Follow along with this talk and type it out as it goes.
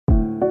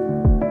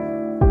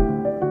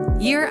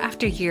Year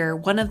after year,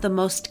 one of the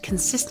most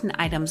consistent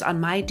items on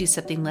my do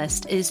something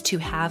list is to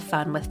have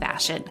fun with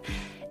fashion.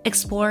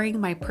 Exploring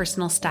my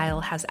personal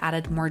style has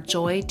added more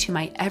joy to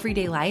my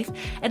everyday life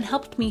and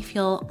helped me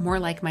feel more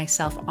like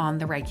myself on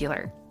the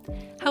regular.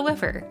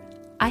 However,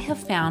 I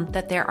have found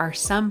that there are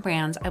some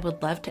brands I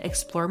would love to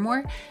explore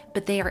more,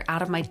 but they are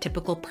out of my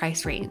typical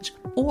price range.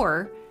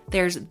 Or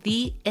there's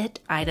the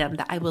it item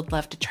that I would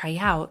love to try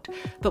out,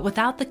 but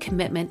without the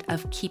commitment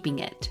of keeping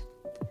it.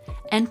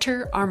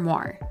 Enter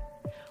Armoire.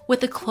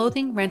 With a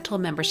clothing rental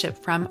membership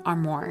from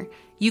Armoire,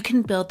 you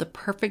can build the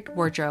perfect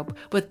wardrobe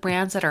with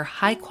brands that are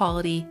high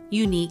quality,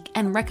 unique,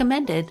 and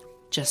recommended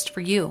just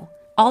for you.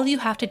 All you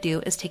have to do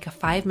is take a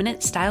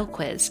 5-minute style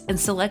quiz and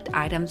select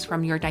items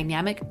from your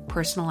dynamic,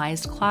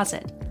 personalized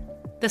closet.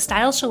 The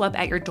styles show up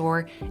at your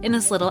door in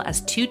as little as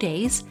 2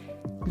 days.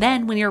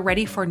 Then, when you're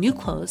ready for new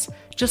clothes,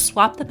 just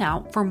swap them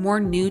out for more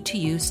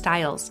new-to-you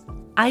styles.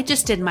 I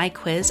just did my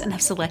quiz and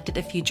have selected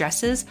a few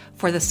dresses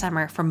for the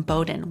summer from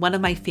Boden, one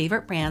of my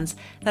favorite brands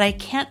that I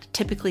can't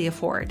typically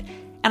afford.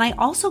 And I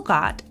also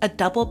got a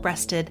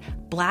double-breasted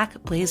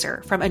black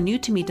blazer from a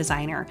new-to-me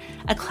designer,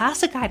 a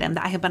classic item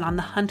that I have been on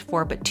the hunt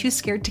for but too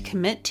scared to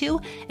commit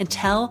to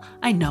until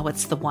I know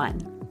it's the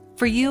one.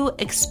 For you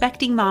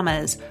expecting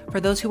mamas, for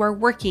those who are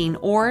working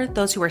or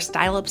those who are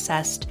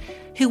style-obsessed,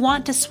 who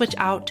want to switch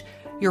out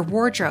your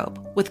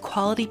wardrobe with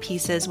quality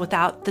pieces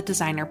without the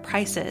designer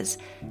prices,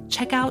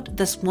 check out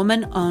this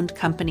woman-owned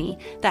company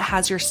that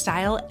has your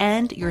style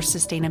and your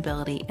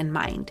sustainability in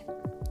mind.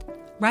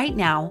 Right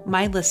now,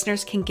 my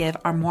listeners can give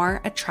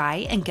Armoire a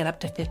try and get up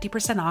to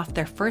 50% off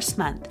their first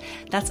month.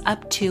 That's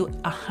up to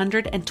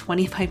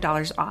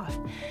 $125 off.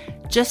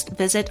 Just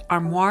visit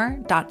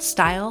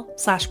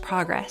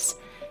armoire.style/progress.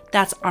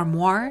 That's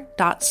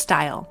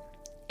armoire.style.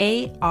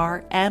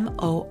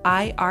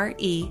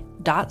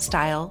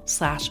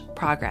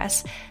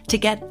 ARMOIRE.style/progress to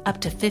get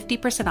up to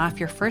 50% off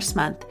your first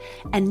month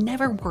and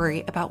never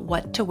worry about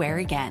what to wear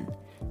again.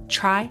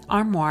 Try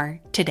Armoire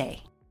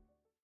today.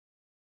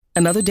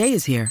 Another day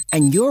is here,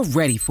 and you're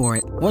ready for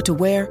it. What to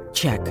wear?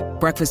 Check.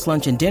 Breakfast,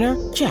 lunch, and dinner?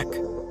 Check.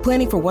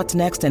 Planning for what's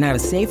next and how to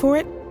save for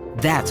it?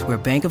 That's where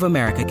Bank of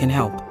America can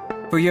help.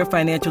 For your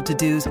financial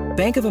to-dos,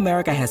 Bank of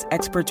America has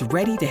experts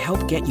ready to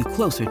help get you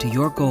closer to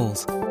your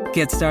goals.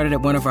 Get started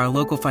at one of our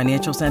local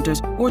financial centers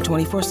or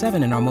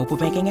 24/7 in our mobile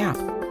banking app.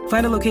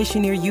 Find a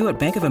location near you at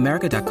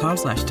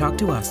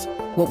bankofamerica.com/talktous.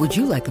 What would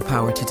you like the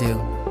power to do?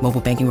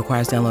 Mobile banking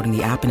requires downloading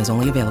the app and is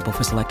only available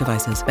for select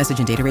devices. Message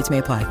and data rates may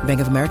apply.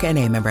 Bank of America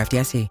N.A., member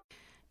FDIC.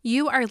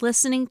 You are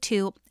listening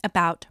to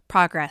About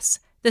Progress.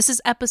 This is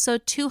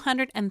episode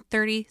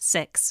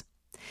 236.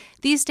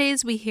 These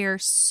days we hear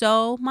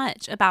so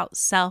much about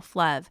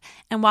self-love,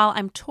 and while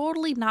I'm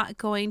totally not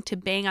going to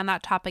bang on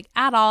that topic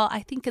at all,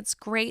 I think it's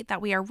great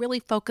that we are really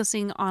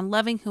focusing on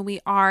loving who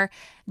we are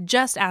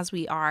just as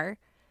we are.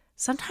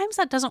 Sometimes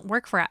that doesn't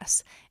work for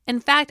us. In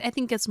fact, I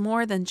think it's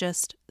more than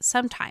just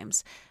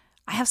sometimes.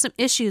 I have some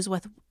issues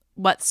with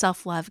what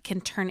self-love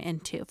can turn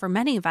into. For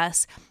many of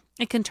us,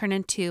 it can turn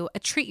into a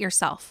treat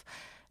yourself.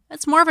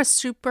 It's more of a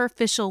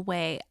superficial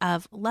way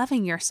of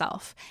loving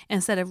yourself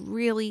instead of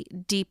really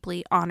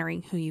deeply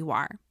honoring who you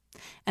are.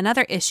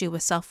 Another issue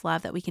with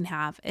self-love that we can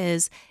have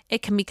is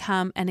it can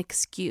become an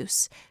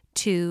excuse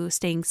to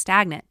staying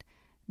stagnant.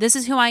 This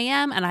is who I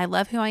am and I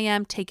love who I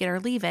am, take it or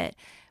leave it.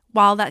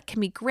 While that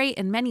can be great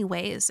in many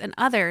ways, in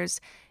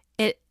others,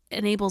 it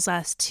enables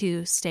us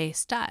to stay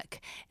stuck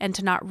and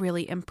to not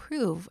really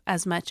improve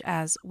as much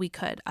as we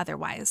could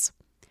otherwise.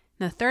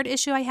 And the third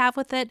issue I have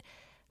with it,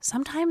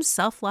 sometimes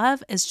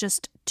self-love is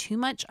just too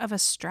much of a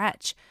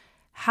stretch.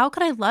 How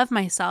could I love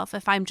myself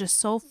if I'm just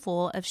so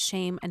full of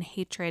shame and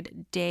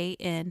hatred day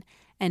in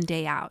and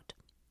day out?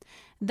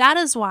 That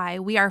is why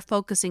we are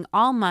focusing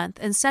all month,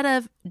 instead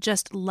of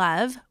just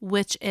love,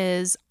 which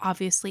is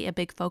obviously a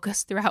big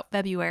focus throughout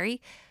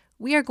February,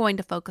 we are going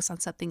to focus on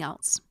something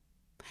else.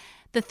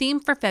 The theme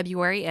for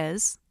February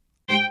is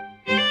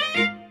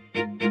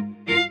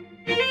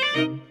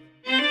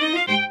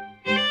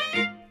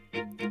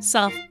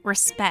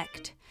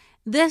self-respect.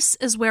 This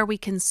is where we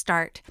can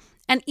start.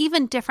 And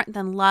even different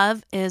than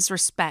love is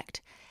respect.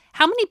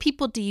 How many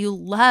people do you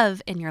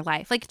love in your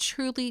life? Like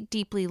truly,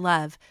 deeply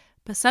love,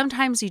 but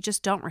sometimes you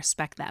just don't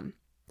respect them.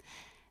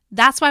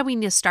 That's why we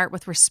need to start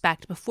with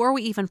respect. Before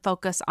we even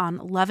focus on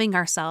loving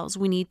ourselves,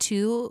 we need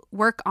to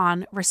work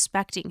on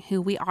respecting who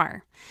we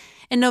are.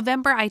 In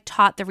November, I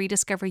taught the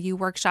Rediscover You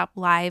workshop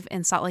live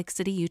in Salt Lake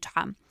City,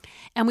 Utah.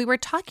 And we were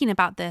talking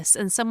about this,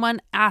 and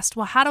someone asked,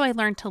 well, how do I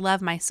learn to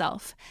love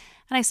myself?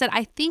 And I said,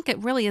 I think it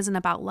really isn't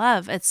about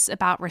love. It's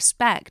about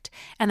respect.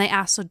 And they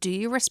asked, so do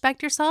you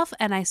respect yourself?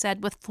 And I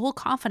said with full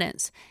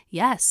confidence,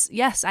 yes,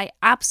 I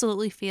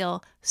absolutely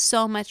feel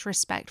so much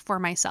respect for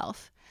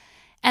myself.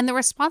 And the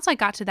response I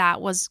got to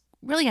that was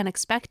really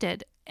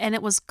unexpected. And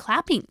it was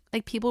clapping,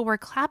 like people were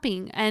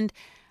clapping. And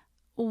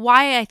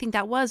why I think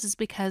that was is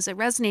because it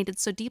resonated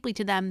so deeply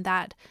to them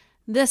that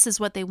this is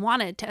what they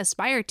wanted to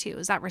aspire to,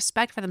 is that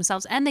respect for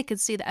themselves. And they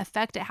could see the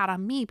effect it had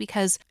on me,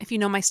 because if you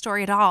know my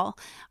story at all,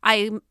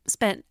 I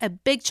spent a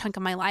big chunk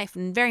of my life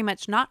and very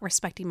much not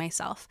respecting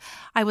myself.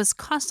 I was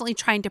constantly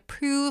trying to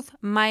prove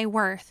my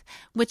worth,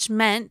 which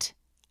meant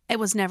it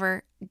was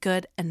never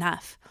good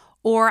enough.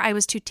 Or I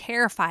was too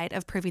terrified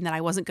of proving that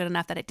I wasn't good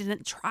enough that I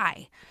didn't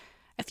try.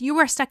 If you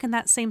are stuck in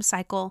that same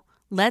cycle,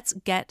 let's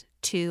get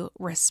to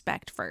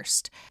respect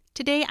first.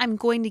 Today, I'm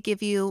going to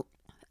give you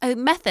a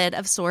method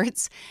of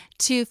sorts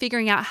to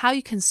figuring out how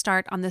you can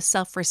start on the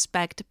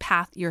self-respect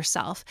path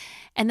yourself.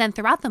 And then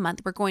throughout the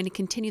month, we're going to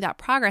continue that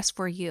progress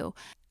for you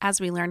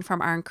as we learn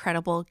from our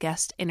incredible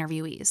guest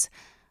interviewees.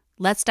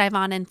 Let's dive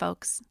on in,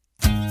 folks.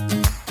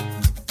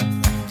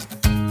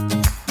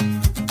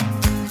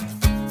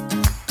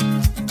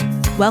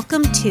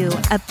 Welcome to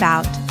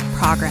About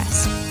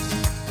Progress.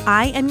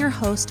 I am your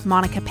host,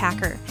 Monica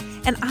Packer,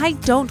 and I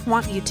don't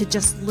want you to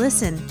just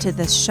listen to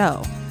this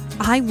show.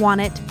 I want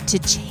it to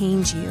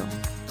change you.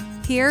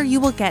 Here you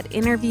will get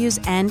interviews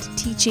and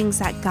teachings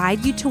that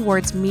guide you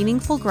towards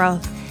meaningful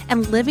growth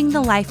and living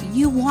the life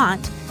you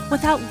want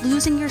without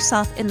losing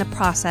yourself in the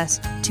process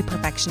to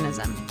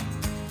perfectionism.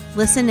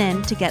 Listen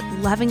in to get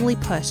lovingly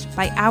pushed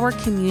by our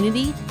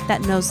community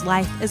that knows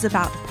life is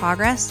about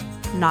progress,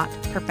 not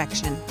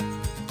perfection.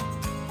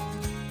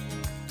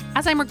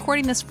 As I'm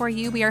recording this for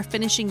you, we are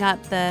finishing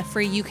up the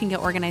free You Can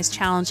Get Organized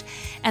challenge,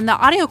 and the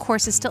audio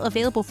course is still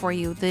available for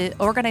you. The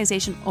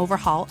Organization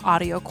Overhaul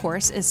audio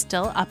course is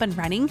still up and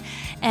running,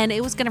 and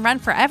it was going to run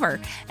forever.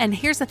 And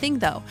here's the thing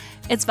though,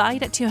 it's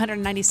valued at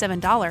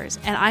 $297,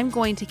 and I'm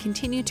going to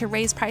continue to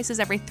raise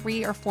prices every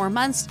 3 or 4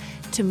 months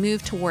to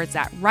move towards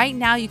that. Right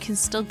now, you can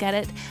still get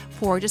it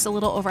for just a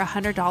little over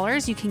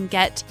 $100. You can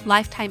get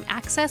lifetime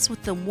access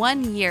with the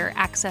 1-year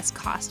access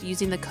cost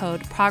using the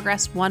code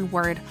PROGRESS, one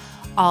word,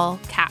 all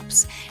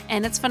caps.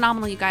 And it's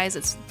phenomenal, you guys.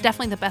 It's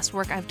definitely the best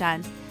work I've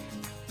done.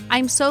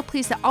 I'm so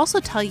pleased to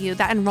also tell you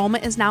that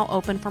enrollment is now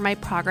open for my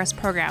Progress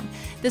program.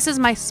 This is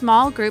my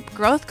small group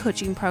growth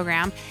coaching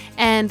program,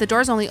 and the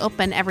doors only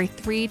open every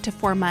 3 to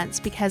 4 months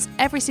because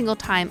every single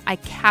time I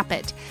cap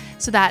it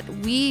so that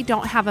we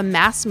don't have a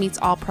mass meets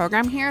all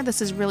program here.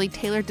 This is really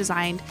tailored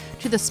designed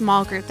to the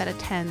small group that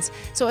attends.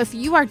 So if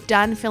you are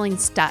done feeling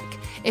stuck,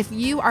 if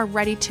you are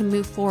ready to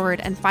move forward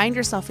and find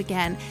yourself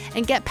again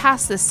and get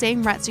past the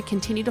same ruts you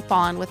continue to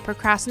fall in with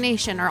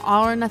procrastination or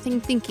all or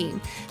nothing thinking,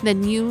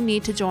 then you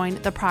need to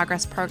join the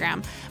Progress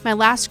program. My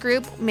last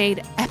group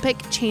made epic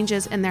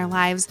changes in their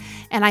lives,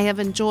 and I have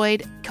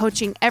enjoyed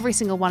coaching every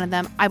single one of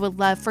them. I would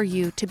love for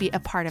you to be a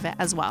part of it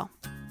as well.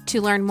 To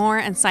learn more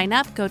and sign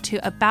up, go to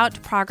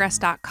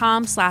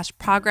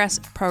aboutprogress.com/progress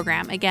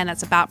program. Again,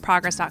 that's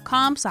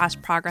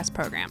aboutprogress.com/progress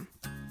program.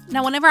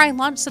 Now, whenever I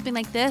launch something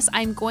like this,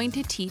 I'm going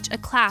to teach a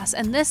class,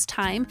 and this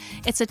time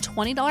it's a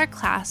 $20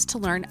 class to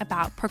learn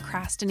about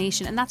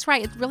procrastination. And that's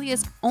right, it really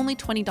is only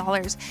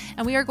 $20.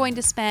 And we are going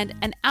to spend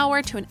an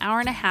hour to an hour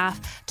and a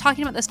half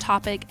talking about this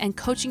topic and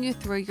coaching you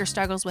through your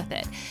struggles with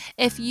it.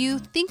 If you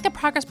think the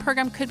Progress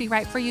program could be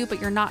right for you, but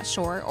you're not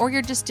sure, or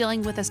you're just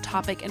dealing with this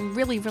topic and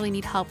really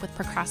need help with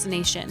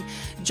procrastination,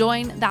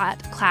 join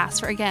that class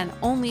for, again,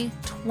 only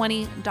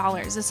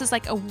 $20. This is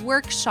like a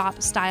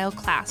workshop style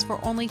class for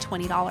only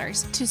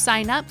 $20. To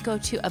sign up, go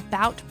to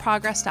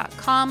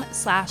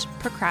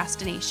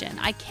aboutprogress.com/procrastination.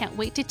 I can't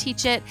wait to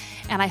teach it,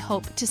 and I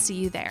hope to see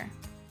you there.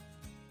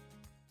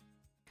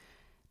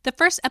 The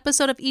first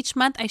episode of each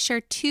month, I share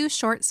 2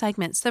 short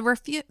segments.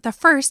 The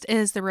first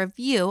is the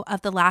review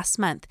of the last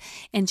month.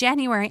 In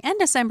January and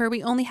December,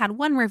 we only had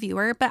 1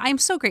 reviewer, but I'm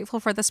so grateful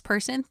for this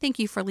person. Thank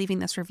you for leaving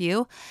this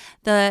review.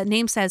 The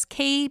name says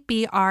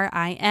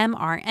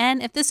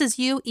KBRIMRN. If this is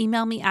you,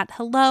 email me at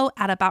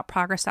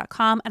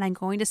hello@aboutprogress.com, and I'm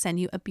going to send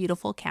you a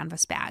beautiful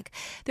canvas bag.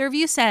 The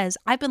review says,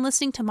 I've been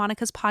listening to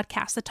Monica's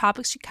podcast. The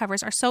topics she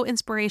covers are so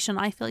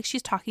inspirational. I feel like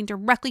she's talking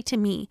directly to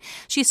me.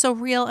 She's so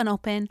real and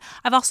open.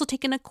 I've also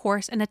taken a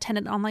course and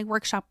attended an online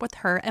workshop with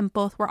her, and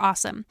both were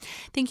awesome.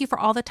 Thank you for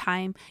all the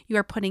time you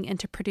are putting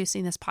into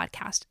producing this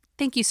podcast.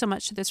 Thank you so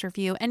much for this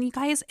review. And you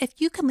guys, if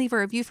you can leave a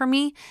review for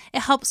me,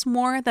 it helps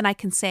more than I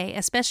can say,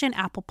 especially in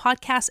Apple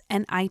Podcasts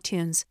and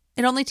iTunes.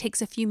 It only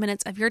takes a few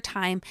minutes of your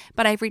time,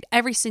 but I read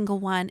every single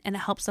one, and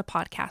it helps the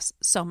podcast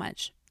so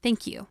much.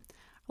 Thank you.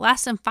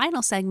 Last and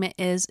final segment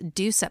is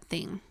Do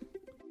Something.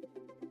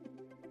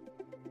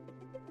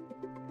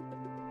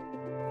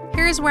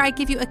 Here's where I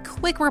give you a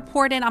quick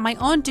report in on my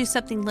own Do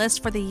Something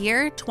list for the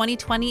year.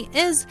 2020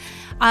 is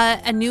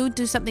a new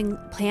Do Something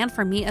plan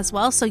for me as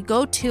well. So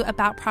go to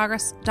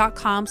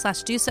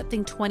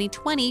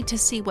aboutprogress.com/do-something-2020 to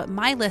see what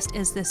my list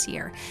is this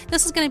year.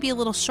 This is going to be a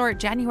little short.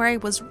 January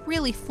was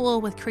really full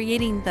with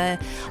creating the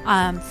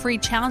free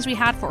challenge we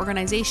had for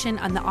organization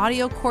on the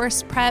audio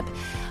course prep.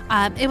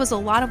 It was a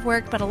lot of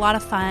work, but a lot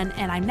of fun,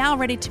 and I'm now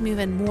ready to move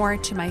in more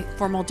to my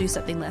formal do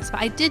something list.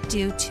 But I did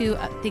do two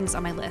things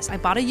on my list. I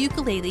bought a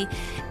ukulele,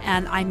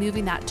 and I'm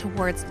moving that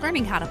towards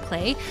learning how to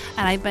play,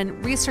 and I've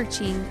been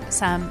researching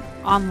some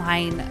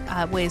online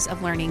ways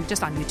of learning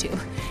just on YouTube.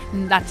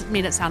 And that's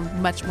made it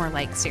sound much more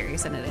like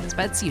serious than it is,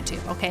 but it's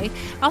YouTube, okay?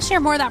 I'll share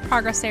more of that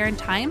progress there in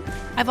time.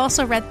 I've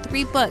also read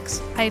 3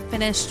 books. I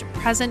finished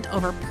Present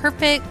Over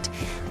Perfect,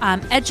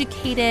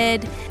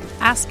 Educated,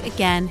 Ask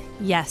Again,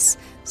 Yes.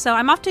 So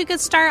I'm off to a good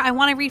start. I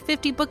want to read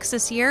 50 books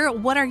this year.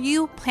 What are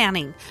you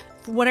planning?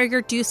 What are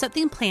your do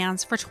something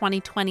plans for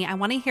 2020? I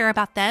want to hear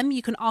about them.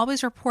 You can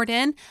always report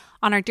in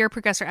on our Dear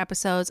Progressor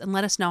episodes and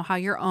let us know how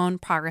your own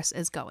progress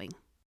is going.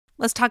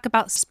 Let's talk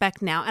about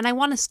respect now. And I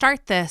want to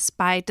start this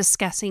by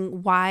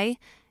discussing why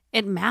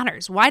it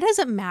matters. Why does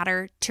it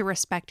matter to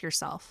respect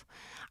yourself?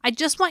 I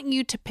just want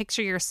you to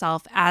picture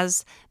yourself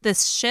as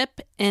this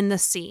ship in the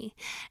sea,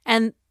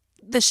 and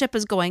the ship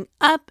is going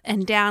up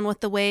and down with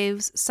the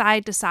waves,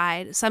 side to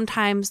side.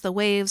 Sometimes the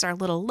waves are a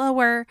little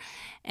lower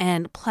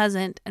and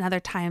pleasant, and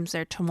other times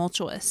they're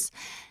tumultuous.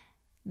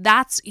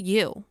 That's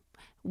you.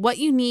 What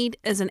you need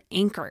is an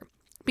anchor,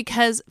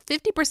 because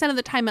 50% of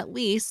the time at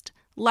least,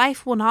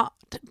 life will not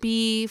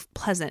be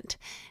pleasant.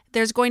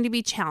 There's going to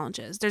be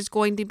challenges. There's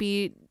going to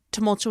be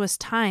tumultuous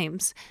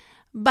times.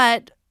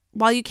 But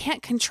while you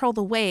can't control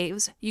the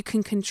waves, you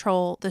can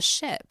control the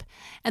ship.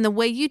 And the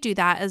way you do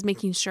that is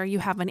making sure you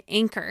have an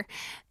anchor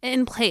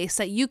in place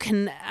that you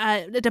can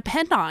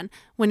depend on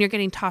when you're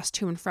getting tossed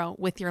to and fro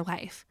with your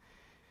life.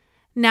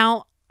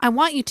 Now, I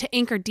want you to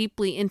anchor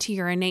deeply into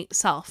your innate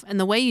self. And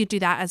the way you do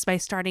that is by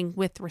starting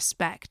with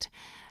respect.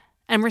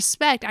 And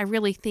respect, I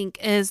really think,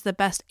 is the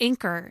best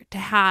anchor to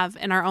have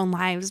in our own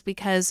lives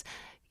because,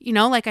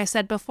 like I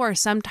said before,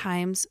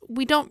 sometimes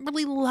we don't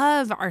really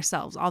love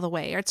ourselves all the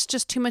way, or it's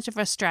just too much of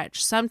a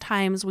stretch.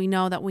 Sometimes we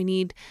know that we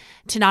need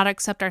to not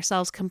accept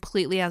ourselves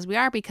completely as we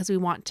are because we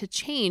want to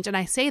change. And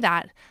I say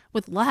that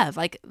with love.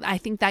 I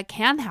think that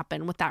can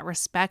happen with that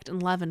respect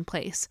and love in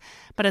place.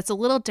 But it's a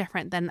little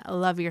different than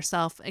love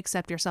yourself,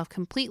 accept yourself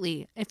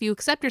completely. If you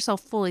accept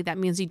yourself fully, that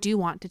means you do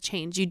want to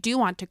change. You do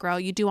want to grow.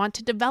 You do want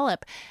to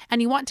develop.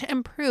 And you want to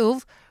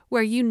improve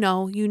where you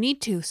know you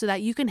need to so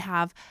that you can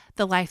have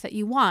the life that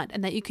you want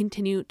and that you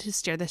continue to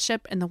steer the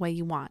ship in the way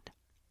you want.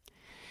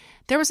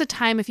 There was a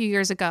time a few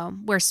years ago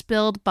where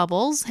spilled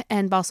bubbles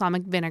and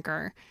balsamic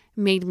vinegar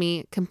made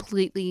me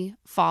completely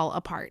fall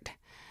apart.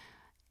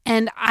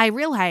 And I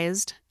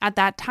realized at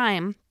that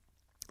time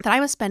that I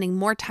was spending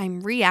more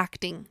time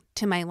reacting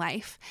to my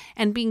life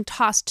and being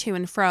tossed to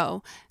and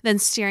fro than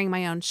steering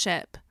my own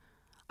ship.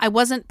 I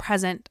wasn't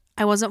present.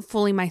 I wasn't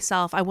fully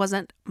myself. I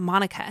wasn't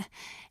Monica.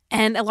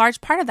 And a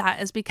large part of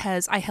that is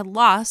because I had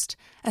lost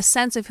a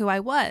sense of who I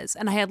was,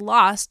 and I had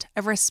lost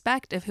a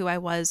respect of who I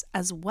was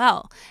as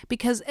well.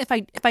 Because if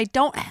I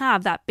don't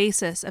have that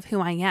basis of who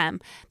I am,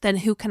 then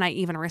who can I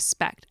even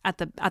respect at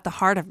the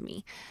heart of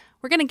me?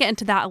 We're going to get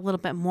into that a little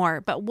bit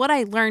more. But what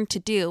I learned to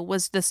do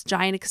was this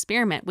giant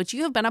experiment, which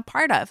you have been a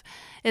part of.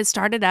 It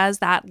started as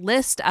that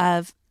list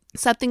of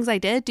some things I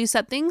did, do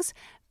some things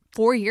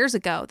 4 years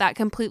ago that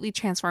completely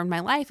transformed my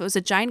life. It was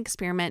a giant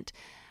experiment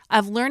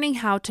of learning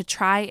how to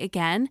try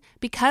again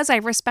because I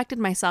respected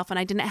myself and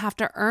I didn't have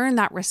to earn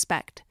that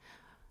respect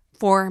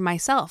for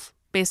myself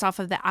based off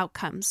of the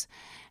outcomes.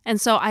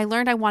 And so I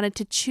learned I wanted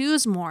to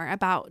choose more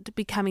about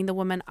becoming the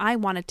woman I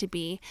wanted to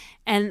be.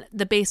 And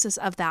the basis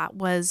of that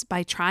was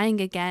by trying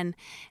again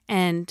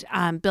and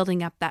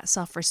building up that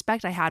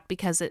self-respect I had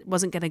because it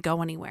wasn't going to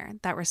go anywhere,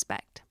 that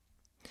respect.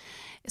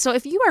 So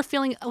if you are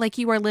feeling like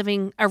you are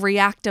living a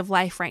reactive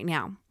life right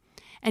now,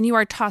 and you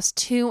are tossed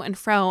to and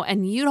fro,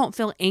 and you don't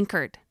feel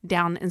anchored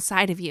down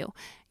inside of you,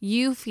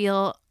 you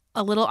feel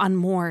a little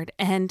unmoored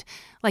and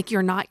like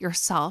you're not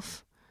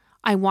yourself,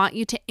 I want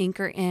you to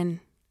anchor in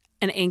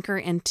and anchor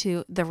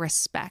into the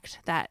respect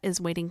that is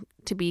waiting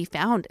to be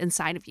found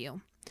inside of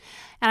you.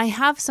 And I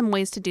have some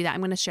ways to do that.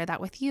 I'm going to share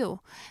that with you.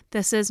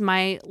 This is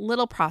my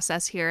little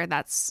process here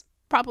that's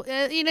probably,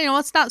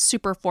 it's not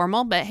super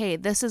formal, but hey,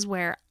 this is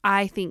where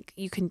I think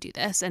you can do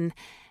this. And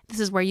this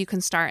is where you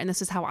can start. And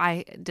this is how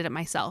I did it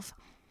myself.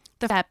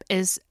 The step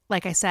is,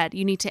 like I said,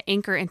 you need to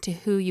anchor into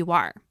who you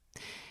are.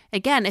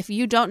 Again, if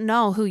you don't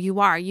know who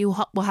you are, you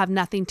will have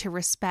nothing to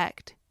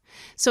respect.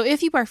 So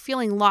if you are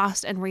feeling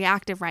lost and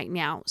reactive right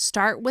now,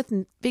 start with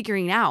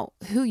figuring out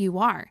who you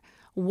are.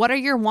 What are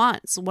your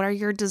wants? What are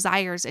your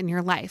desires in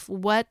your life?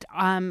 What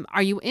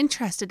are you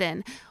interested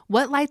in?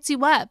 What lights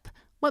you up?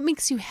 What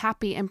makes you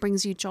happy and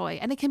brings you joy?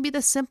 And it can be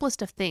the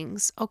simplest of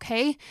things,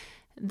 okay?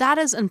 That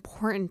is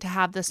important to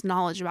have this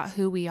knowledge about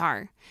who we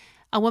are.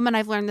 A woman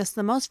I've learned this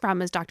the most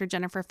from is Dr.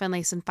 Jennifer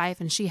Finlayson Fife,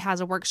 and she has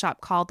a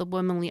workshop called The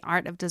Womanly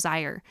Art of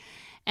Desire.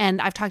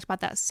 And I've talked about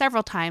that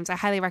several times. I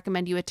highly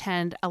recommend you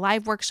attend a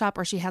live workshop,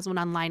 or she has one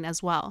online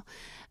as well.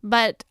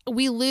 But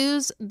we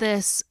lose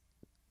this.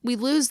 We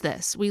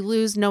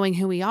lose knowing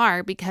who we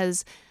are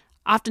because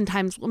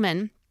oftentimes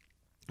women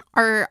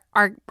are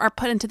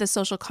put into the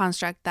social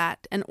construct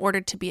that in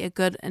order to be a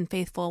good and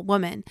faithful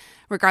woman,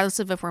 regardless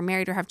of if we're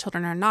married or have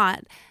children or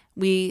not,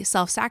 We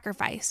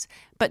self-sacrifice,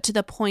 but to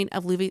the point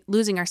of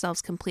losing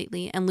ourselves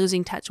completely and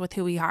losing touch with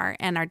who we are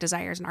and our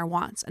desires and our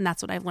wants. And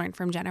that's what I've learned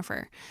from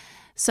Jennifer.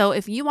 So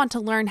if you want to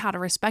learn how to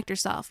respect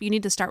yourself, you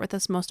need to start with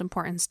this most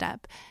important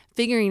step,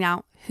 figuring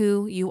out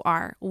who you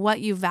are,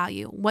 what you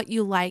value, what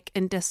you like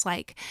and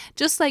dislike.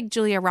 Just like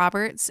Julia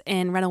Roberts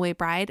in Runaway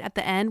Bride at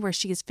the end, where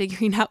she is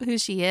figuring out who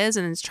she is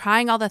and is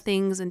trying all the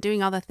things and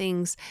doing all the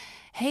things.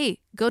 Hey,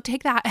 go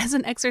take that as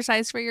an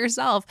exercise for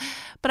yourself.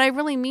 But I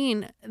really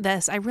mean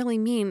this. I really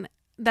mean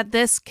that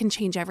this can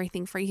change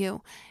everything for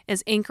you,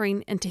 is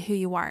anchoring into who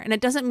you are. And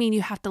it doesn't mean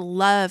you have to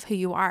love who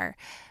you are,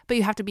 but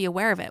you have to be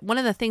aware of it. One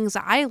of the things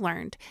that I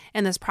learned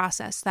in this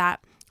process, that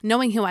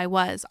knowing who I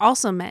was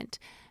also meant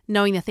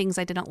knowing the things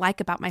I didn't like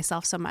about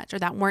myself so much, or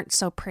that weren't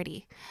so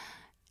pretty.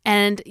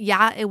 And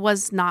yeah, it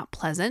was not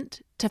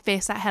pleasant to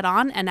face that head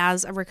on. And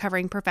as a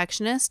recovering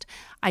perfectionist,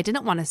 I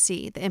didn't want to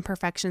see the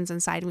imperfections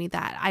inside me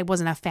that I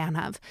wasn't a fan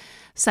of,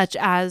 such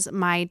as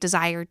my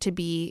desire to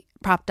be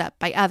propped up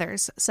by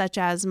others, such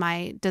as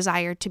my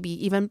desire to be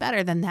even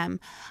better than them,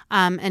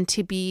 and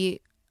to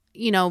be,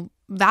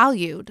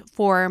 valued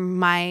for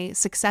my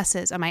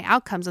successes and my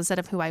outcomes instead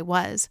of who I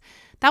was.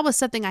 That was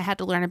something I had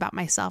to learn about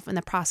myself in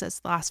the process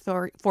the last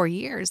four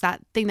years,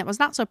 that thing that was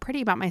not so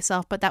pretty about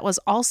myself, but that was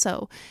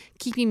also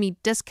keeping me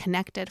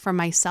disconnected from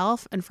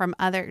myself and from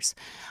others,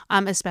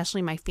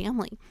 especially my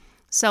family.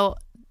 So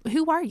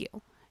who are you?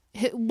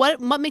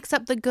 What makes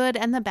up the good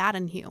and the bad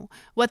in you?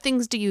 What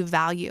things do you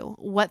value?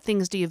 What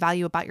things do you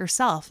value about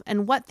yourself?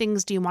 And what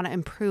things do you want to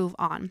improve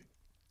on?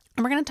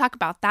 And we're going to talk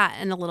about that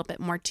in a little bit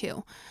more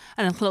too,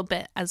 and a little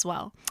bit as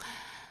well.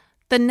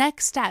 The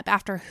next step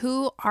after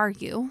who are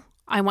you,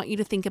 I want you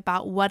to think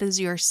about, what is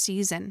your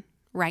season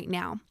right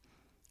now?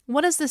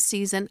 What is the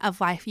season of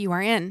life you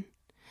are in?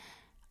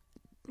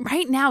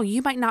 Right now,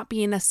 you might not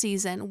be in a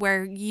season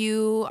where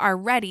you are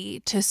ready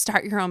to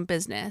start your own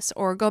business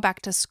or go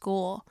back to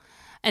school.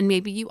 And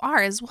maybe you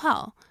are as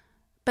well.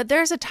 But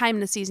there's a time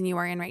in the season you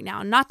are in right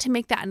now, not to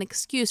make that an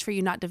excuse for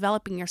you not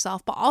developing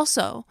yourself, but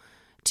also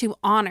to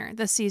honor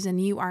the season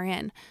you are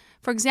in.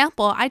 For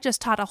example, I just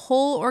taught a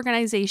whole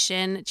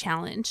organization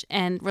challenge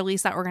and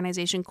released that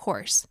organization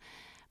course.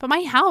 But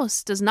my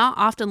house does not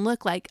often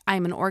look like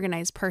I'm an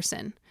organized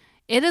person.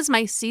 It is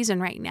my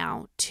season right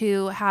now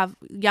to have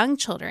young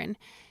children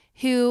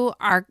who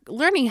are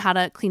learning how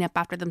to clean up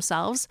after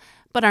themselves,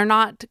 but are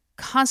not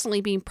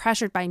constantly being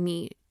pressured by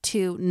me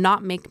to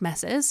not make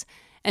messes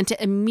and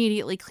to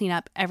immediately clean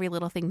up every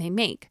little thing they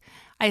make.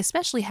 I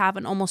especially have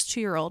an almost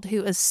 2-year-old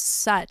who is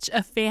such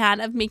a fan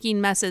of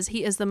making messes.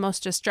 He is the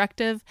most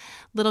destructive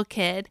little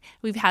kid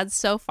we've had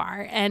so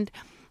far. And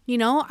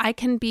I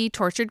can be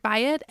tortured by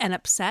it and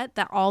upset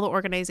that all the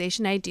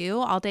organization I do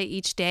all day,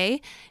 each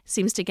day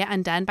seems to get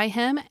undone by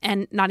him,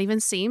 and not even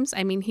seems.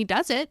 I mean, he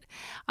does it.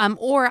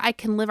 Or I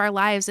can live our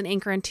lives and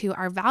anchor into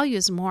our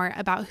values more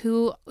about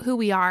who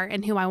we are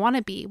and who I want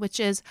to be, which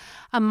is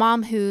a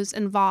mom who's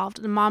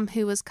involved, a mom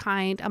who is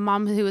kind, a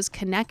mom who is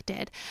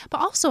connected, but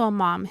also a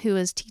mom who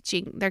is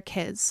teaching their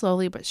kids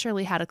slowly but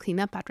surely how to clean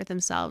up after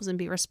themselves and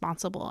be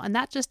responsible. And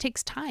that just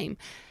takes time.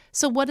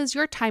 So what is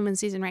your time and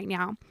season right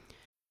now?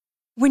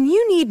 When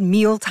you need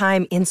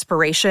mealtime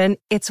inspiration,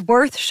 it's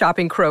worth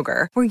shopping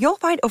Kroger, where you'll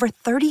find over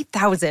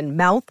 30,000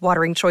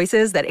 mouth-watering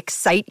choices that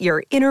excite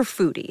your inner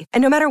foodie.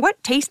 And no matter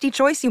what tasty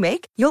choice you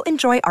make, you'll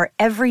enjoy our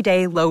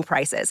everyday low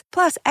prices,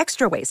 plus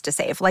extra ways to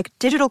save, like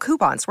digital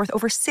coupons worth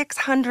over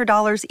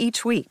 $600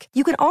 each week.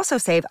 You can also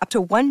save up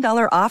to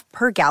 $1 off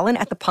per gallon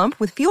at the pump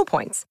with fuel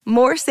points.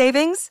 More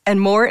savings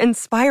and more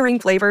inspiring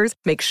flavors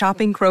make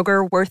shopping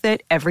Kroger worth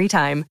it every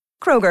time.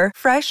 Kroger,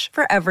 fresh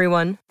for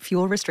everyone.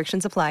 Fuel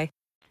restrictions apply.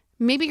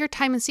 Maybe your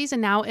time and season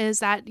now is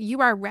that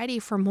you are ready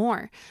for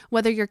more.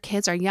 Whether your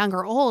kids are young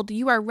or old,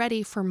 you are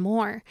ready for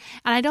more.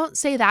 And I don't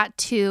say that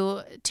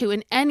to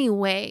in any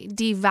way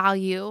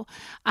devalue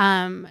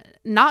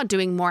not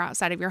doing more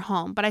outside of your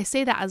home, but I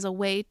say that as a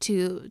way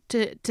to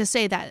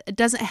say that it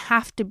doesn't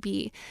have to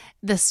be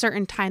the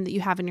certain time that you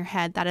have in your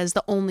head that is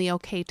the only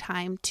okay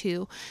time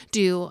to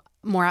do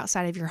more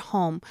outside of your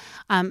home.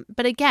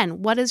 But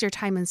again, what is your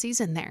time and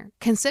season there?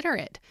 Consider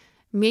it.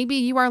 Maybe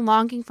you are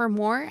longing for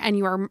more and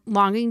you are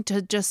longing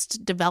to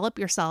just develop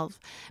yourself.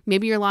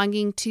 Maybe you're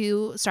longing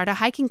to start a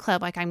hiking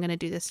club like I'm going to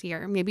do this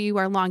year. Maybe you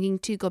are longing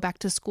to go back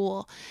to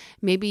school.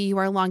 Maybe you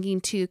are longing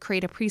to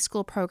create a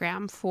preschool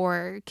program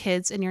for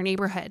kids in your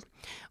neighborhood.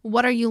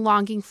 What are you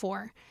longing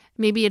for?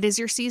 Maybe it is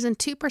your season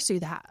to pursue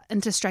that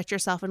and to stretch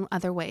yourself in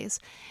other ways.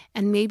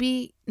 And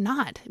maybe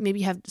not.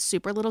 Maybe you have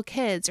super little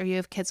kids, or you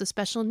have kids with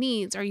special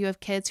needs, or you have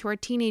kids who are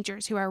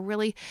teenagers who are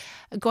really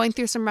going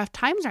through some rough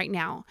times right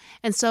now.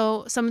 And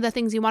so some of the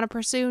things you want to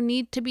pursue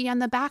need to be on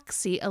the back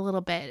seat a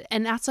little bit,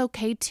 and that's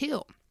okay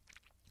too.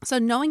 So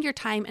knowing your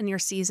time and your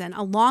season,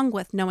 along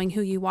with knowing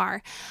who you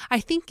are, I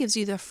think gives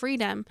you the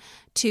freedom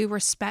to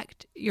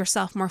respect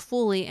yourself more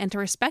fully and to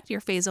respect your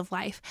phase of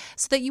life,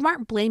 so that you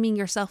aren't blaming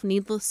yourself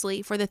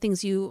needlessly for the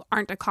things you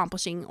aren't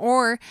accomplishing,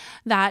 or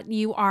that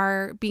you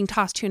are being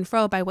tossed to and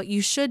fro by what you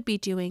should be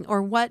doing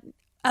or what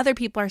other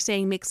people are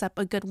saying makes up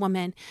a good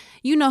woman.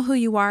 You know who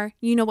you are,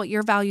 you know what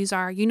your values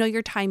are, you know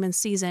your time and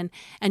season,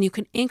 and you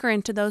can anchor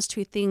into those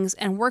two things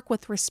and work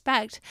with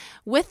respect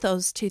with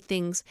those two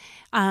things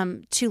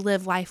to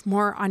live life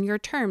more on your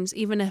terms,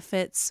 even if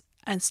it's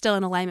and still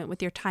in alignment with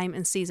your time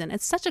and season.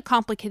 It's such a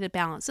complicated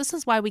balance. This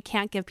is why we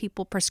can't give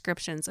people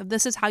prescriptions of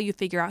this is how you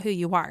figure out who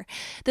you are.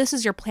 This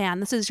is your plan.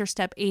 This is your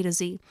step A to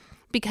Z.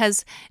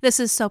 Because this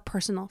is so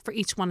personal for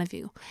each one of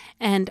you.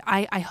 And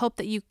I hope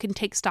that you can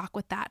take stock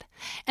with that.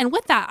 And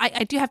with that,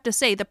 I do have to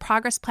say the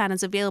progress plan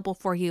is available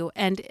for you.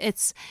 And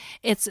it's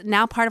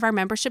now part of our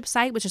membership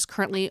site, which is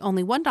currently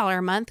only $1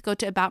 a month. Go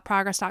to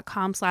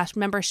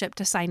aboutprogress.com/membership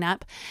to sign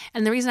up.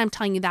 And the reason I'm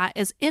telling you that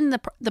is in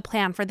the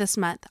plan for this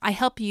month, I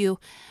help you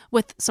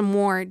with some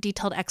more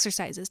detailed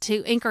exercises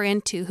to anchor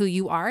into who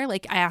you are.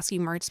 Like I ask you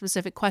more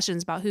specific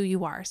questions about who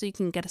you are so you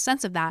can get a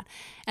sense of that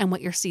and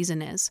what your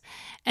season is.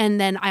 And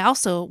then I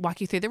also walk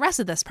you through the rest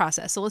of this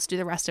process. So let's do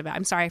the rest of it.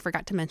 I'm sorry I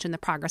forgot to mention the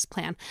progress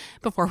plan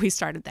before we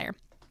started there.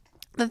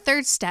 The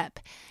third step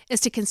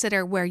is to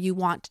consider where you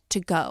want to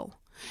go.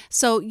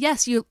 So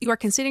yes, you are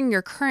considering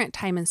your current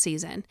time and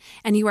season,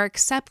 and you are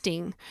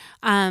accepting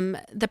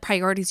the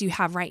priorities you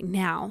have right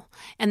now,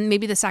 and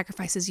maybe the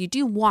sacrifices you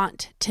do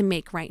want to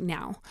make right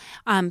now,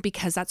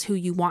 because that's who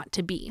you want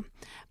to be.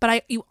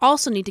 But you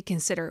also need to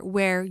consider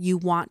where you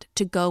want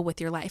to go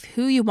with your life,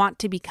 who you want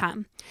to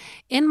become.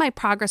 In my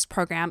progress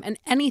program, and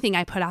anything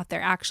I put out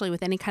there, actually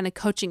with any kind of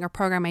coaching or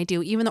program I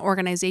do, even the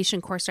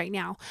organization course right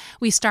now,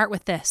 we start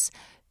with this: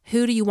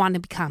 who do you want to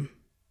become?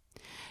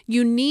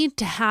 You need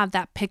to have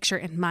that picture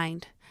in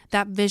mind,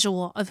 that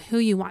visual of who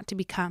you want to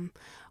become.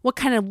 What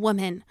kind of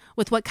woman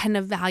with what kind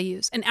of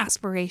values and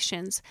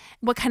aspirations?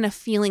 What kind of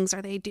feelings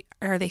are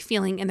they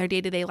feeling in their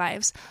day-to-day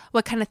lives?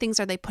 What kind of things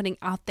are they putting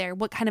out there?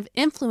 What kind of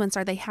influence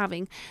are they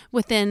having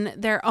within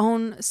their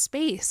own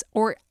space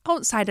or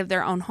outside of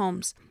their own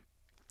homes?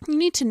 You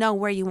need to know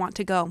where you want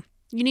to go.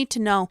 You need to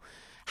know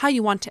how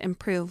you want to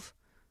improve.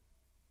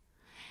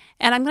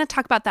 And I'm going to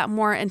talk about that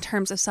more in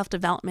terms of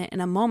self-development in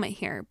a moment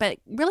here, but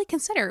really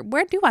consider,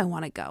 where do I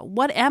want to go?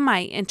 What am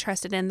I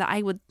interested in that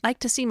I would like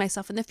to see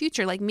myself in the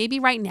future? Like maybe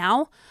right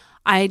now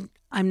I'm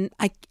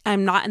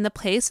not in the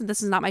place, and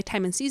this is not my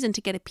time and season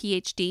to get a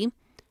PhD,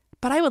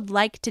 but I would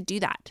like to do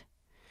that.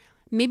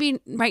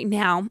 Maybe right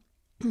now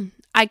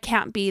I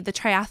can't be the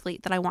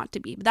triathlete that I want to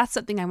be, but that's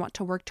something I want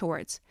to work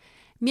towards.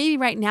 Maybe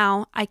right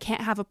now I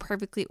can't have a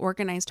perfectly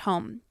organized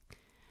home,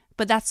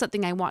 but that's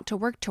something I want to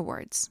work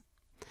towards.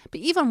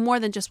 But even more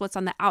than just what's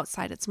on the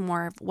outside, it's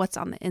more of what's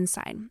on the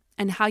inside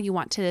and how you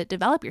want to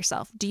develop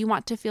yourself. Do you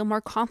want to feel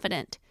more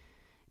confident?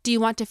 Do you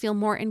want to feel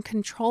more in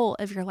control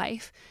of your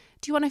life?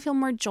 Do you want to feel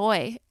more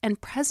joy and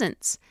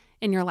presence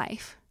in your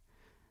life?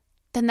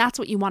 Then that's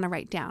what you want to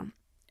write down.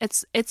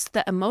 It's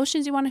the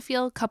emotions you want to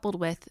feel coupled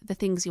with the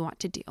things you want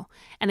to do.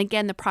 And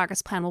again, the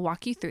progress plan will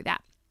walk you through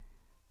that.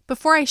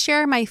 Before I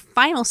share my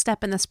final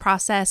step in this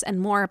process and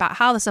more about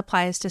how this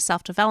applies to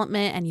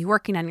self-development and you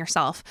working on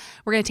yourself,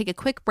 we're going to take a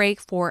quick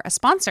break for a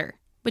sponsor,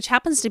 which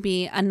happens to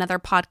be another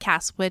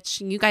podcast, which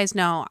you guys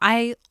know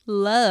I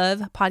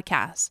love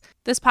podcasts.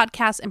 This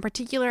podcast in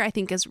particular, I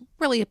think, is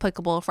really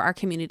applicable for our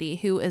community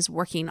who is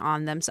working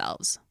on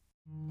themselves.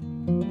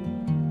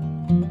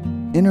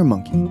 Inner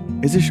Monkey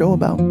is a show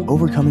about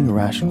overcoming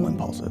irrational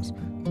impulses,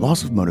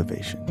 loss of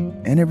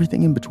motivation, and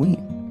everything in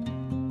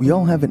between. We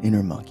all have an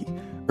inner monkey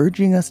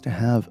urging us to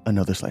have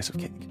another slice of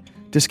cake,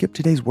 to skip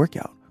today's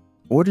workout,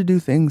 or to do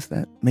things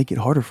that make it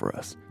harder for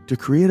us to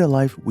create a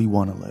life we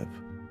want to live.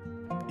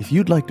 If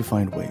you'd like to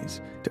find ways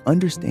to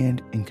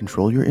understand and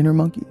control your inner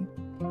monkey,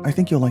 I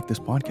think you'll like this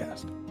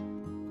podcast.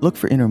 Look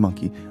for Inner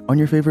Monkey on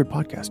your favorite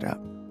podcast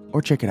app,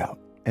 or check it out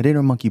at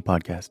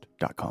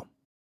innermonkeypodcast.com.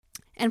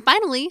 And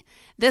finally,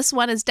 this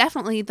one is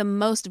definitely the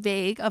most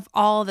vague of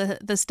all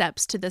the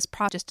steps to this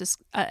project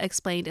just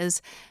explained,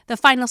 is the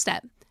final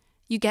step.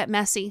 You get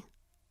messy.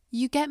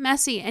 You get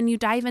messy and you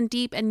dive in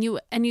deep and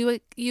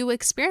you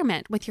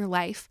experiment with your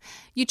life.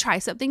 You try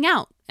something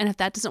out. And if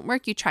that doesn't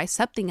work, you try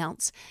something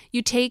else.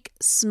 You take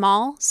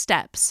small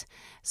steps,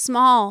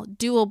 small,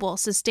 doable,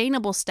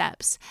 sustainable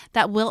steps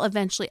that will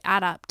eventually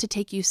add up to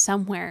take you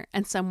somewhere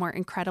and somewhere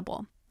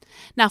incredible.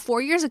 Now,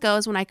 4 years ago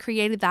is when I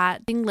created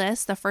that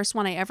list, the first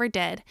one I ever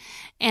did,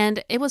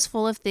 and it was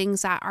full of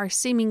things that are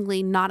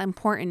seemingly not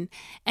important.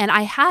 And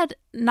I had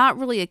not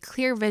really a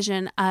clear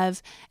vision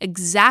of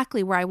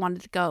exactly where I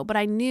wanted to go, but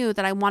I knew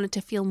that I wanted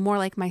to feel more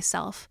like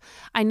myself.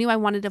 I knew I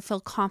wanted to feel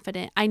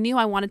confident. I knew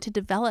I wanted to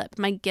develop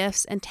my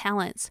gifts and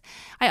talents.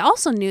 I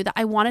also knew that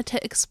I wanted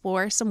to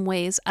explore some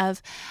ways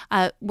of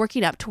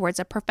working up towards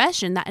a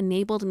profession that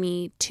enabled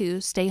me to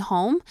stay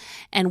home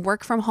and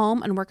work from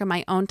home and work in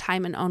my own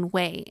time and own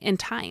way in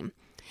time.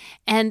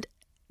 And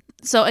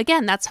so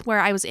again, that's where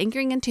I was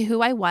anchoring into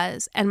who I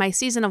was and my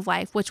season of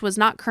life, which was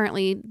not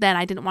currently, then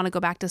I didn't want to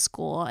go back to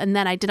school. And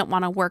then I didn't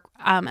want to work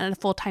at a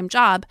full-time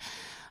job,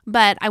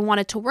 but I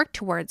wanted to work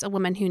towards a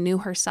woman who knew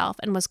herself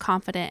and was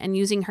confident and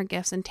using her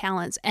gifts and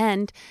talents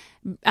and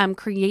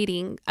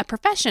creating a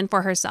profession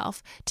for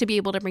herself to be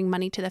able to bring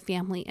money to the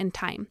family in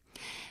time.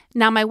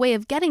 Now, my way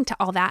of getting to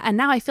all that, and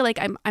now I feel like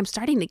I'm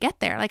starting to get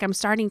there. Like I'm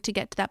starting to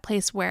get to that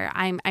place where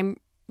I'm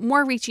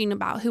more reaching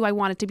about who I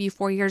wanted to be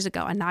 4 years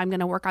ago. And now I'm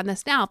going to work on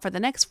this now for the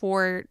next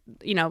 4,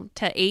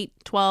 to 8,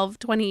 12,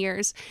 20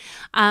 years.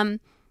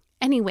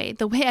 Anyway,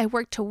 the way I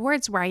worked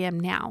towards where I am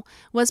now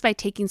was by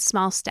taking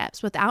small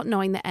steps without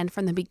knowing the end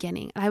from the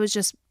beginning. And I was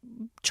just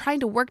trying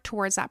to work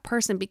towards that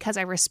person because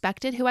I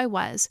respected who I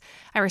was.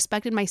 I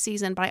respected my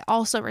season, but I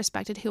also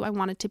respected who I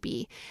wanted to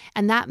be.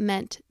 And that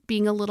meant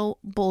being a little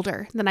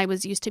bolder than I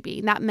was used to be.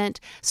 That meant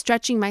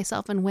stretching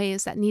myself in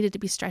ways that needed to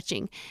be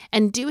stretching.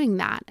 And doing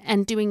that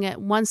and doing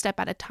it one step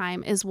at a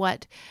time is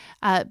what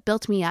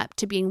built me up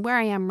to being where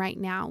I am right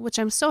now, which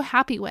I'm so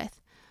happy with.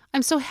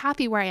 I'm so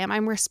happy where I am. I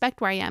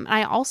respect where I am. And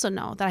I also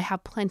know that I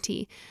have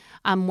plenty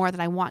more that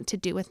I want to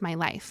do with my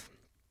life.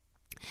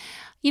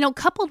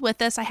 Coupled with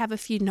this, I have a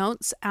few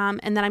notes, and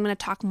then I'm going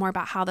to talk more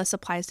about how this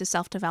applies to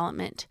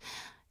self-development.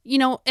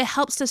 It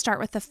helps to start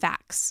with the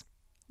facts.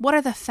 What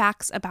are the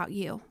facts about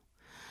you?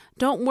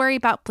 Don't worry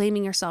about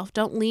blaming yourself.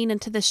 Don't lean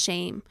into the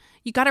shame.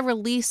 You got to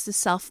release the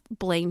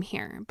self-blame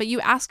here. But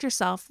you ask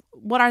yourself,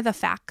 what are the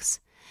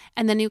facts?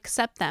 And then you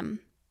accept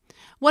them.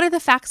 What are the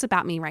facts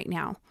about me right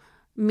now?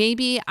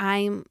 Maybe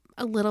I'm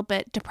a little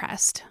bit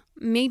depressed.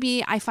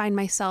 Maybe I find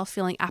myself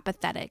feeling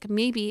apathetic.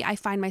 Maybe I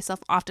find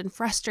myself often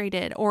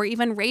frustrated or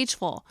even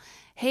rageful.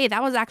 Hey,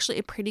 that was actually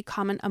a pretty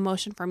common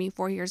emotion for me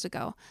 4 years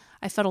ago.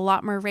 I felt a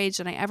lot more rage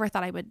than I ever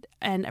thought I would,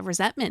 and a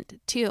resentment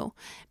too,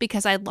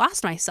 because I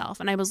lost myself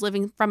and I was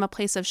living from a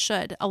place of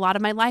should. A lot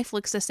of my life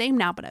looks the same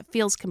now, but it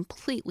feels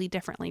completely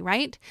differently,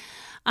 right?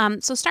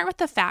 So start with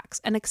the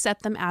facts and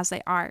accept them as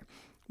they are,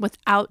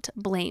 without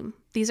blame.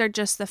 These are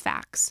just the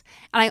facts.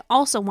 And I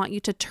also want you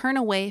to turn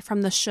away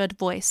from the should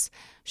voice.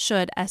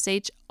 Should,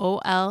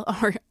 S-H-O-L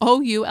or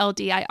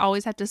O-U-L-D. I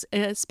always have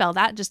to spell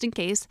that just in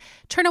case.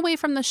 Turn away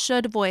from the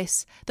should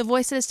voice. The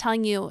voice that is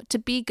telling you to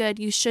be good,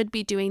 you should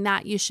be doing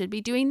that. You should be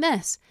doing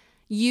this.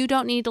 You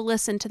don't need to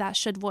listen to that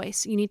should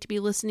voice. You need to be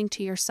listening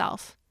to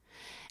yourself.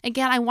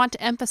 Again, I want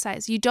to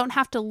emphasize, you don't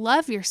have to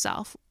love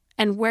yourself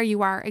and where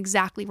you are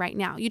exactly right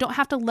now. You don't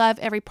have to love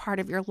every part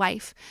of your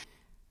life.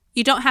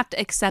 You don't have to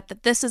accept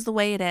that this is the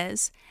way it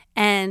is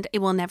and it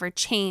will never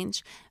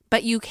change,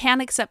 but you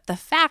can accept the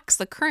facts,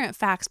 the current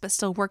facts, but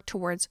still work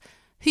towards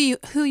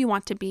who you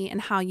want to be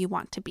and how you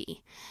want to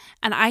be.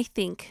 And I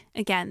think,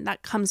 again,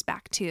 that comes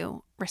back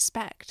to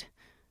respect.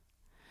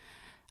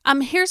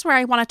 Here's where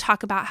I want to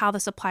talk about how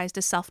this applies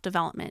to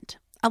self-development.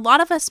 A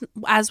lot of us,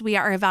 as we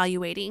are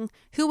evaluating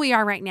who we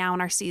are right now in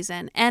our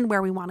season and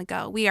where we want to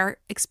go, we are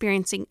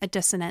experiencing a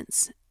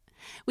dissonance.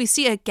 We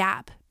see a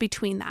gap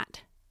between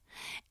that.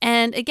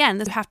 And again,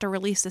 you have to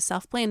release the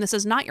self-blame. This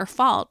is not your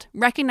fault.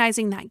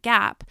 Recognizing that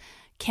gap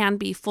can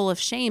be full of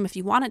shame if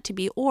you want it to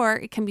be, or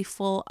it can be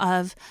full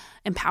of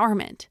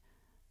empowerment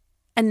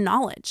and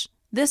knowledge.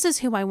 This is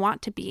who I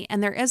want to be.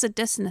 And there is a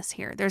dissonance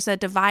here. There's a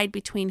divide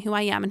between who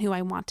I am and who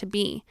I want to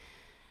be.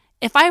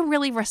 If I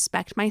really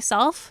respect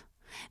myself,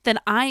 then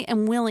I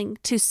am willing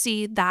to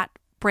see that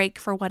break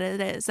for what it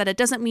is, that it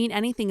doesn't mean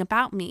anything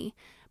about me,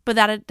 but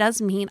that it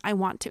does mean I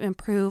want to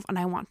improve and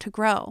I want to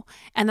grow,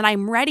 and that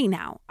I'm ready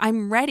now.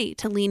 I'm ready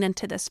to lean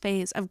into this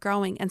phase of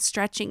growing and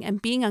stretching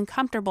and being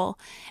uncomfortable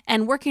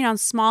and working on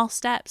small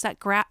steps that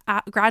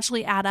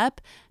gradually add up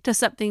to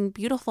something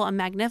beautiful and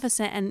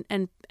magnificent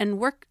and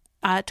work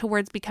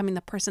towards becoming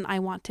the person I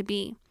want to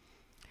be.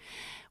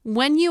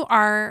 When you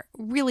are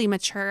really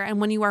mature and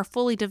when you are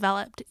fully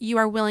developed, you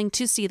are willing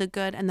to see the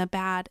good and the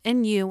bad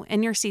in you,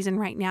 in your season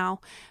right now,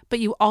 but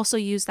you also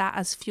use that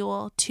as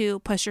fuel to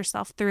push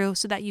yourself through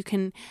so that you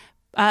can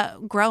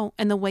grow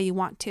in the way you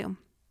want to.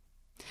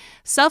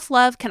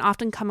 Self-love can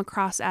often come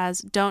across as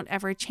don't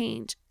ever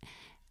change.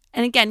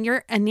 And again,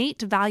 your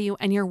innate value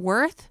and your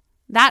worth,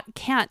 that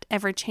can't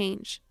ever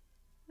change.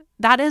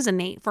 That is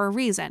innate for a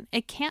reason.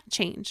 It can't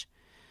change.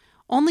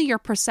 Only your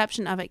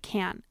perception of it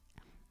can.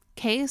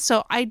 Okay,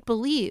 so I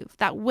believe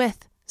that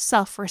with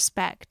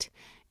self-respect,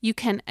 you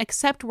can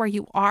accept where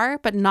you are,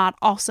 but not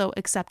also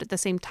accept at the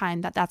same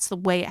time that that's the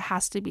way it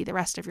has to be the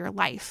rest of your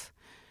life.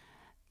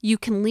 You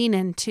can lean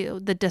into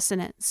the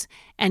dissonance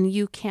and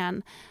you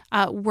can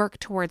work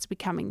towards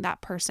becoming that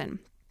person.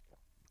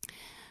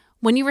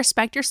 When you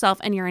respect yourself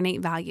and your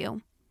innate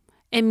value,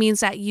 it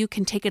means that you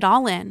can take it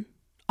all in,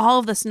 all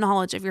of this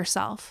knowledge of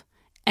yourself,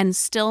 and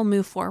still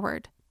move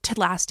forward to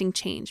lasting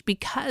change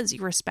because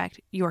you respect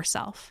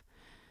yourself.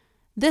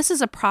 This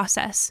is a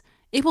process.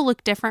 It will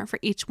look different for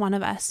each one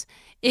of us.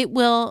 It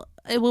will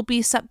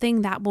be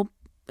something that will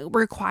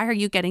require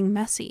you getting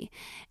messy.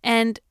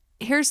 And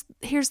here's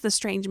the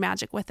strange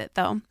magic with it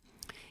though.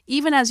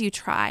 Even as you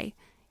try,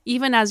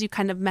 even as you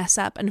kind of mess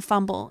up and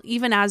fumble,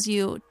 even as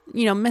you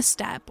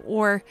misstep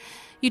or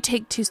you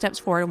take 2 steps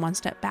forward and 1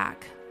 step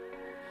back,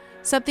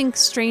 something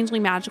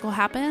strangely magical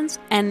happens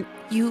and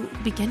you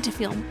begin to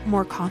feel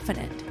more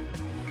confident.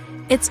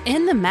 It's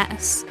in the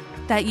mess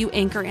that you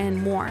anchor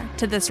in more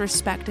to this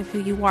respect of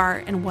who you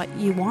are and what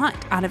you want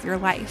out of your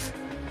life.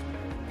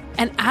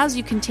 And as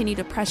you continue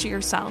to pressure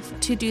yourself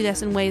to do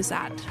this in ways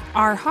that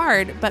are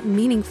hard but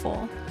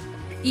meaningful,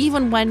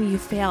 even when you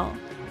fail,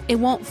 it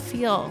won't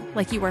feel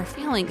like you are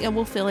failing. It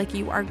will feel like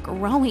you are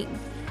growing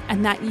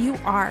and that you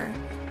are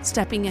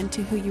stepping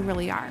into who you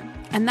really are.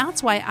 And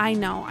that's why I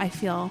know I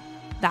feel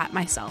that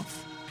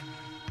myself.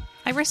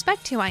 I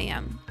respect who I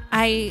am.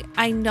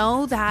 I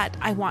know that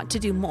I want to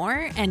do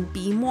more and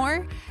be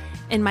more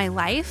in my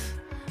life,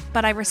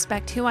 but I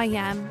respect who I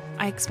am.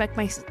 I respect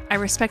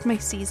my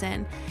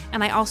season,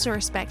 and I also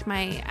respect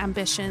my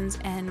ambitions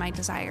and my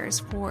desires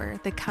for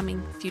the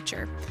coming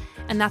future.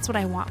 And that's what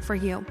I want for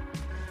you.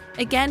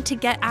 Again, to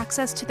get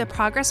access to the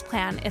Progress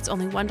Plan, it's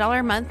only $1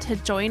 a month to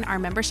join our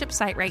membership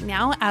site right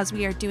now as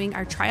we are doing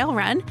our trial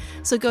run.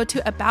 So go to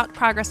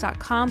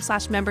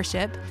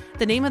aboutprogress.com/membership.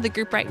 The name of the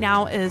group right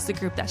now is the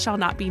group that shall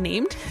not be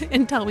named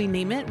until we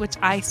name it, which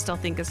I still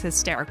think is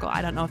hysterical.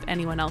 I don't know if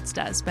anyone else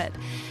does, but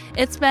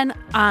it's been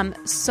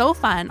so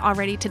fun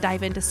already to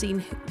dive into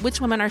seeing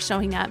which women are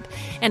showing up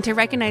and to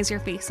recognize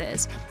your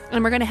faces.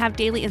 And we're going to have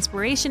daily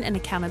inspiration and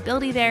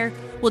accountability there.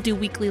 We'll do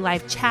weekly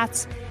live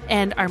chats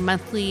and our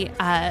monthly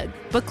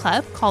book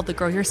club called the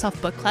Grow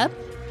Yourself Book Club.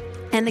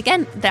 And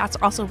again, that's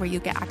also where you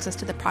get access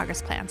to the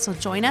Progress Plan. So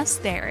join us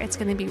there. It's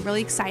going to be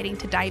really exciting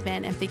to dive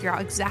in and figure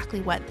out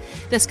exactly what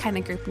this kind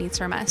of group needs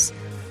from us.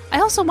 I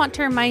also want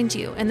to remind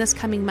you in this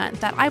coming month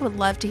that I would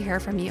love to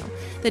hear from you.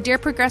 The Dear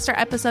Progressor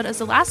episode is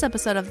the last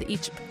episode of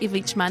each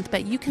month,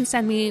 but you can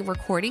send me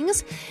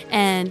recordings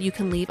and you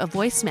can leave a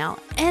voicemail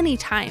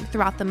anytime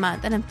throughout the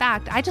month. And in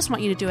fact, I just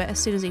want you to do it as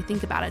soon as you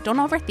think about it. Don't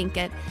overthink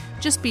it.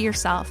 Just be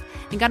yourself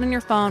and get on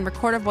your phone,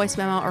 record a voice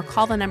memo or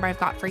call the number I've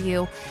got for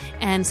you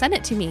and send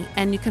it to me.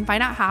 And you can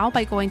find out how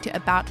by going to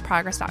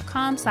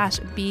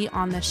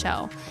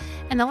aboutprogress.com/be-on-the-show.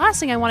 And the last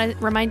thing I want to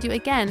remind you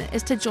again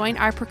is to join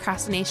our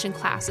procrastination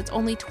class. It's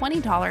only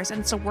 $20 and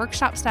it's a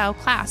workshop style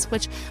class,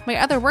 which my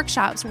other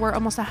workshops were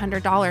almost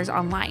 $100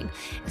 online.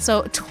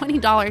 So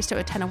 $20 to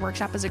attend a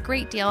workshop is a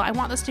great deal. I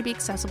want this to be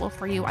accessible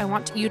for you. I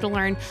want you to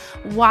learn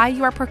why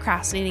you are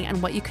procrastinating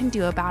and what you can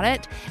do about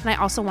it. And I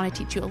also want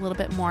to teach you a little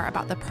bit more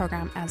about the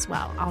program as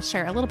well. I'll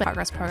share a little bit of the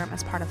Progress program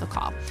as part of the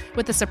call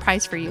with a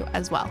surprise for you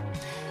as well.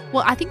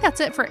 Well, I think that's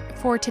it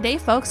for today,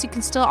 folks. You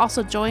can still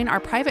also join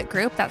our private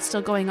group that's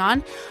still going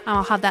on.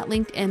 I'll have that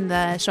linked in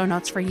the show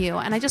notes for you.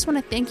 And I just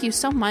want to thank you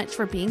so much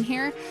for being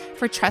here,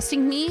 for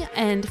trusting me,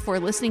 and for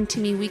listening to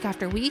me week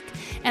after week.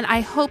 And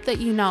I hope that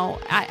you know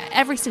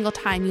every single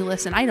time you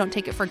listen, I don't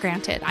take it for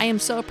granted. I am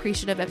so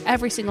appreciative of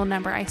every single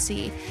number I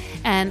see.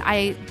 And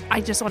I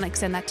just want to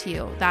extend that to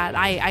you, that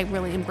I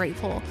really am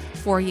grateful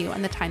for you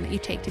and the time that you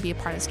take to be a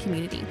part of this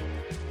community.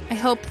 I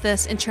hope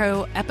this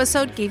intro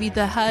episode gave you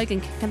the hug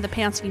and kick in the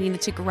pants you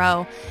needed to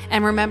grow.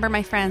 And remember,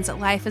 my friends, that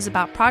life is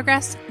about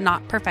progress,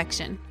 not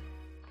perfection.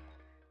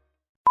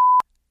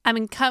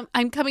 I'm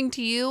coming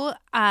to you.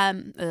 But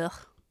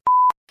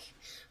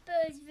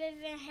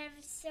Vivian have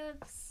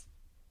some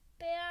spit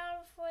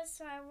before,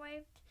 so I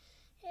wiped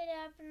it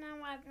up and I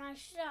wiped my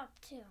shit up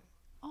too.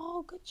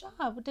 Oh, good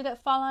job. Did it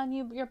fall on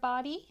your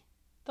body?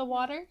 The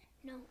water?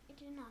 No, it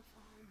did not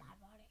fall on my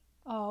body.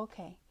 Oh,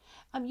 okay.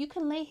 You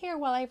can lay here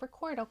while I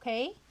record,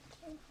 okay?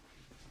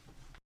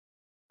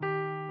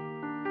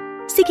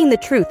 Seeking the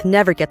truth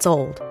never gets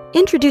old.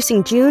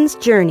 Introducing June's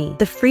Journey,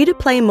 the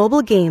free-to-play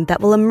mobile game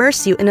that will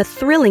immerse you in a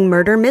thrilling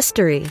murder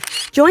mystery.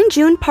 Join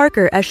June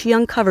Parker as she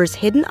uncovers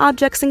hidden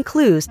objects and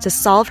clues to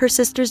solve her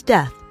sister's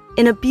death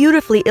in a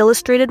beautifully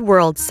illustrated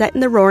world set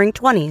in the Roaring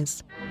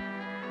 '20s.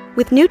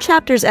 With new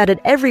chapters added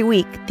every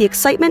week, the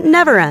excitement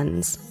never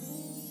ends.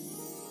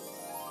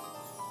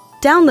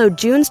 Download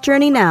June's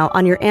Journey now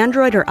on your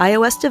Android or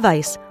iOS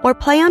device or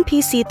play on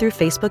PC through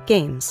Facebook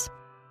Games.